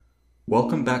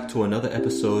Welcome back to another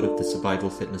episode of the Survival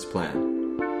Fitness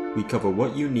Plan. We cover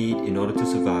what you need in order to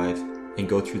survive and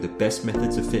go through the best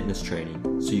methods of fitness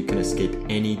training so you can escape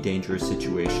any dangerous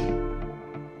situation.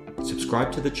 Subscribe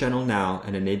to the channel now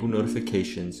and enable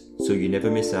notifications so you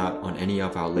never miss out on any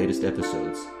of our latest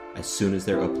episodes as soon as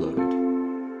they're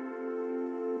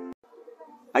uploaded.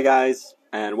 Hi guys,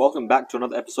 and welcome back to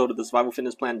another episode of the Survival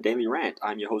Fitness Plan Daily Rant.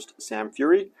 I'm your host, Sam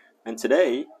Fury, and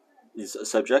today's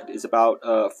subject is about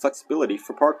flexibility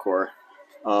for parkour.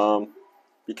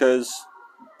 Because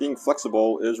being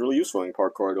flexible is really useful in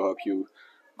parkour. It'll help you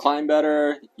climb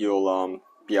better. You'll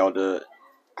be able to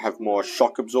have more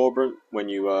shock absorber when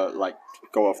you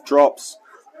go off drops,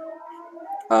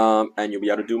 and you'll be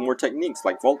able to do more techniques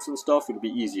like vaults and stuff. It'll be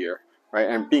easier, right?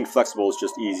 And being flexible is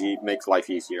just easy, makes life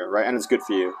easier, right? And it's good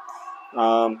for you.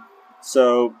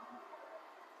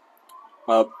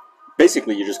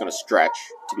 Basically, you're just going to stretch,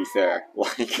 to be fair.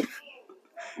 Like,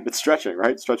 it's stretching,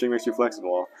 right? Stretching makes you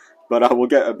flexible. But we'll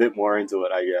get a bit more into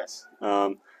it, I guess.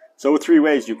 So with 3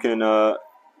 ways you can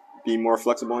be more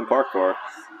flexible in parkour.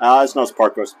 It's not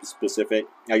parkour specific.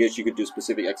 I guess you could do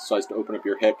specific exercise to open up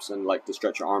your hips and like to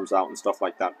stretch your arms out and stuff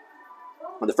like that.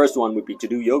 And the first one would be to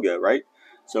do yoga, right?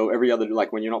 So every other,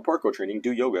 like when you're not parkour training,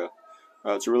 do yoga.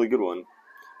 It's a really good one.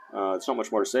 There's not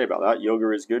much more to say about that.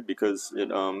 Yoga is good because it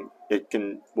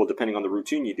can, well, depending on the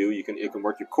routine you do, it can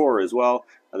work your core as well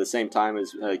at the same time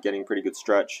as getting pretty good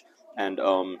stretch, and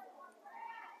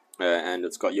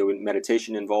it's got yoga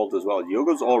meditation involved as well.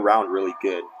 Yoga's all around really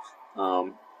good.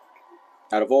 Out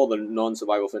of all the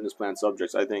non-survival fitness plan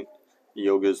subjects, I think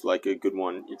yoga's like a good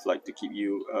one. It's like to keep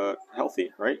you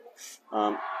healthy, right?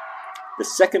 The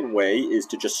second way is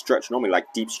to just stretch normally,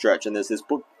 like deep stretch. And there's this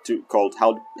book called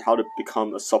How to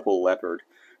Become a Supple Leopard,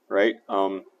 right?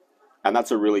 And that's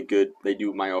a really good, they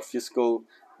do myofascial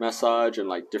massage and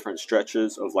like different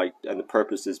stretches of like, and the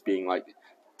purpose is being like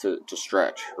to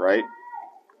stretch, right?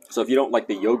 So if you don't like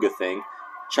the yoga thing,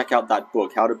 check out that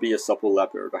book, How to Be a Supple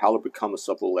Leopard, or How to Become a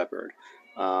Supple Leopard.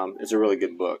 It's a really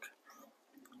good book.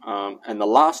 And the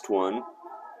last one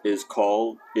is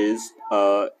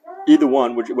either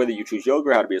one, whether you choose yoga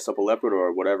or how to be a supple leopard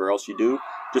or whatever else you do,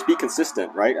 just be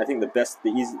consistent, right? I think the best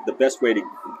way to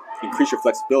increase your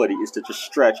flexibility is to just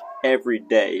stretch every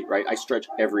day, right? I stretch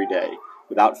every day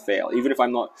without fail. Even if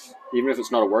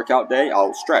it's not a workout day,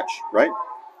 I'll stretch, right?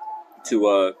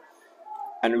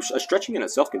 And stretching in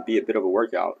itself can be a bit of a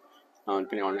workout,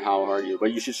 depending on how hard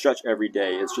but you should stretch every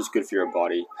day. It's just good for your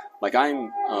body. Like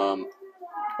I'm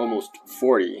almost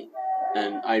 40.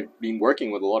 And I've been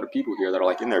working with a lot of people here that are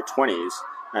like in their 20s,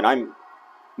 and I'm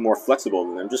more flexible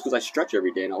than them just because I stretch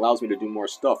every day, and it allows me to do more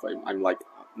stuff. I'm like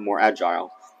more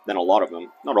agile than a lot of them.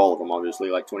 Not all of them, obviously.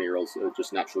 Like 20-year-olds are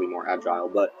just naturally more agile,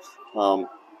 but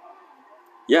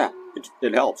yeah,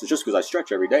 it helps. It's just because I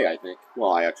stretch every day, I think.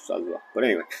 Well, I exercise as well, but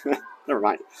anyway, never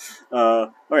mind.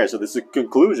 Okay, so the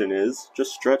conclusion is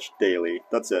just stretch daily.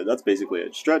 That's it. That's basically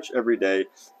it. Stretch every day,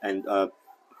 and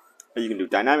you can do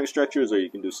dynamic stretches or you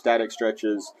can do static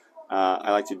stretches. I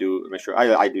like to make sure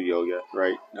I do yoga,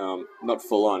 right? Not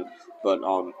full on, but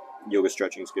yoga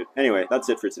stretching is good. Anyway, that's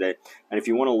it for today. And if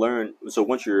you want to learn, so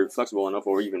once you're flexible enough,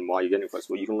 or even while you're getting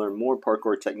flexible, you can learn more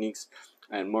parkour techniques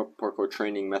and more parkour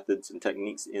training methods and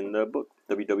techniques in the book,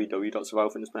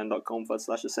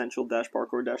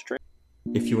 www.survivalfitnessplan.com/essential-parkour-training.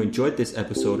 If you enjoyed this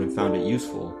episode and found it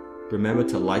useful, remember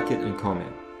to like it and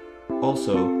comment.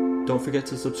 Also, don't forget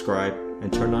to subscribe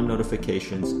and turn on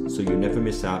notifications so you never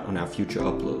miss out on our future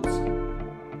uploads.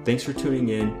 Thanks for tuning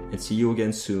in, and see you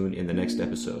again soon in the next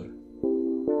episode.